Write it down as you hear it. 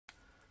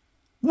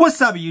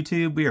What's up,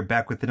 YouTube? We are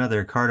back with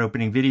another card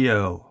opening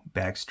video.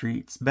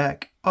 Backstreet's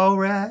back. All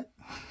right.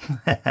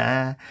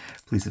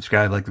 Please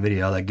subscribe, like the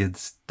video, all that good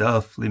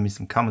stuff. Leave me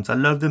some comments. I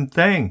love them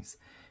things.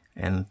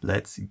 And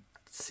let's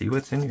see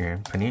what's in here.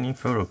 Panini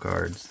photo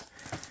cards.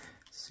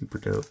 Super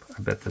dope.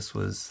 I bet this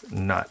was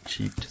not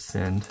cheap to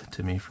send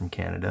to me from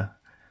Canada,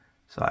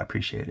 so I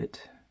appreciate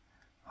it.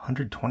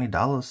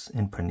 $120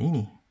 in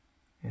Panini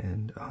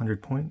and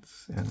 100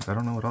 points, and I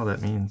don't know what all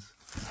that means.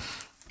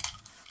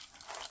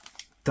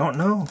 Don't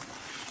know.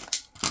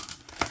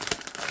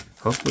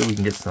 Hopefully we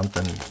can get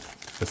something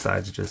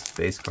besides just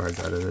base cards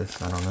out of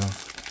this. I don't know.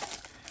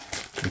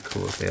 It'd be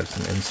cool if they have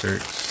some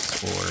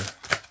inserts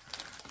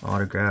or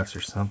autographs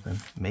or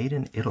something. Made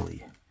in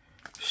Italy.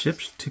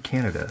 Shipped to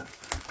Canada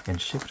and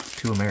shipped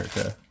to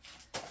America.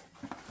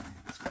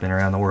 It's been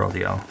around the world,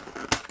 y'all.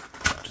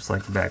 Just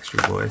like the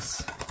Backstreet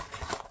Boys.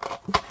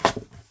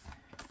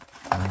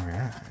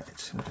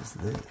 Alright, what is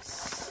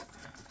this?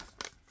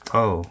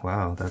 Oh,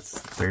 wow,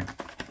 they're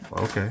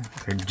okay,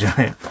 they're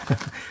giant.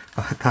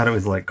 I thought it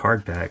was like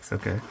card packs.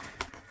 Okay.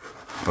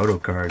 Photo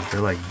cards.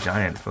 They're like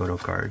giant photo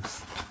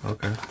cards.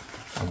 Okay.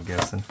 I'm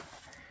guessing.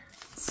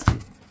 Let's see.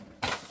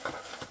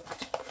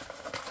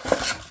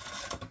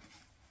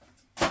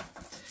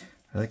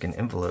 I like in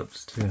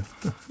envelopes too.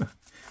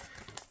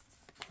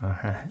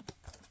 Alright.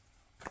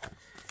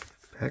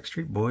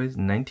 Backstreet Boys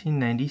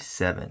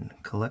 1997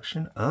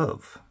 collection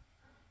of.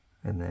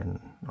 And then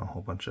a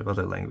whole bunch of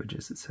other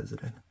languages it says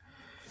it in.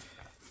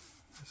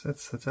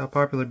 That's how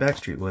popular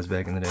Backstreet was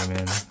back in the day,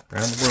 man.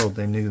 Around the world,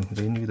 they knew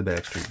the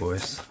Backstreet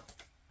Boys.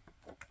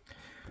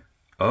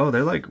 Oh,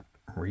 they're like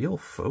real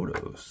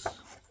photos.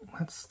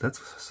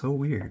 That's so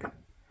weird.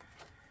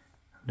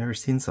 I've never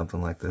seen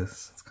something like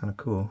this. It's kind of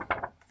cool.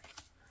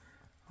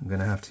 I'm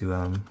gonna have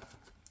to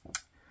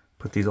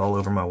put these all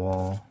over my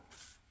wall.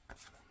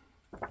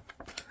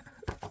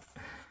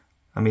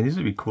 I mean, these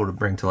would be cool to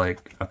bring to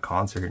like a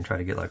concert and try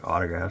to get like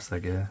autographs, I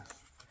guess.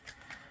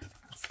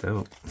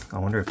 Dope. I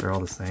wonder if they're all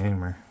the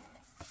same or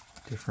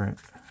different.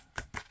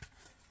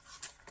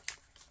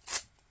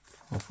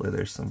 Hopefully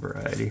there's some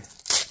variety.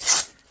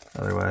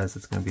 Otherwise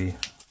it's going to be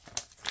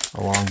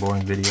a long,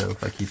 boring video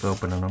if I keep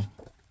opening them.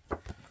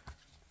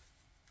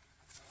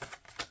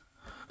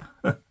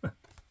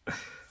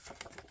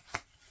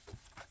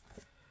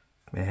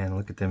 Man,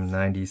 look at them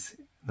 90s,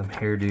 them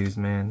hairdos,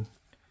 man.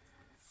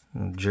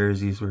 And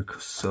jerseys were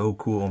so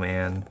cool,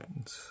 man.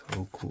 It's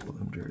so cool,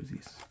 them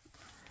jerseys.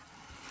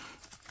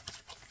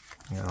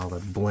 Got all the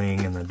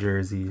bling and the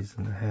jerseys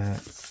and the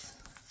hats.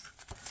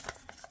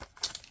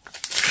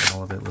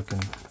 All of it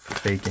looking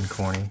fake and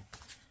corny.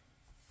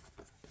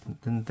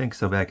 Didn't think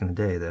so back in the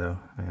day, though,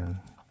 man.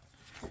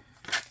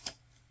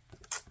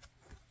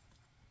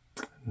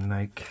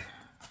 Nike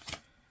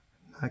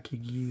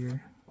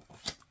gear.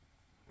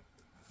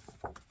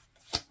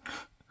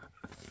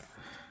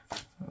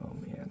 Oh,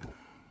 man.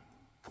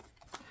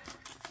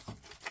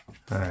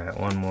 Alright,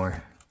 one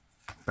more.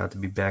 About to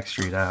be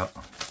Backstreet out.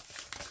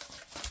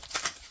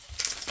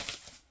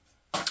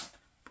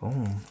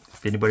 Boom.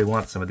 If anybody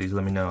wants some of these,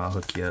 let me know. I'll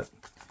hook you up.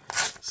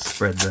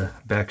 Spread the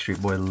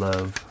Backstreet Boy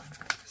love.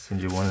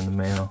 Send you one in the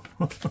mail.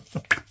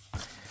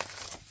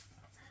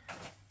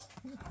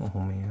 Oh,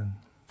 man.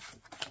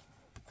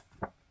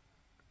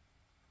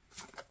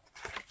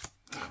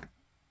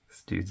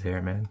 This dude's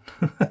hair, man.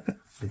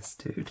 This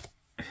dude.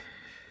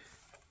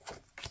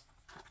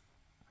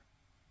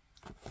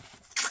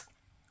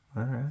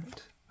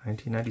 Alright.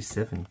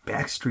 1997.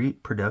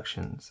 Backstreet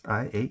Productions.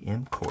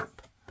 IAM Corp.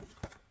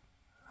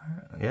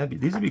 Yeah,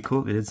 these would be cool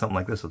if they did something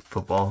like this with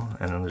football,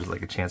 and then there's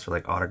like a chance for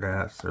like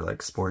autographs or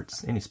like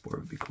sports. Any sport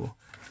would be cool.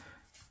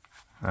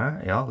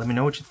 Alright, y'all, let me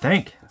know what you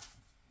think.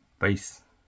 Peace.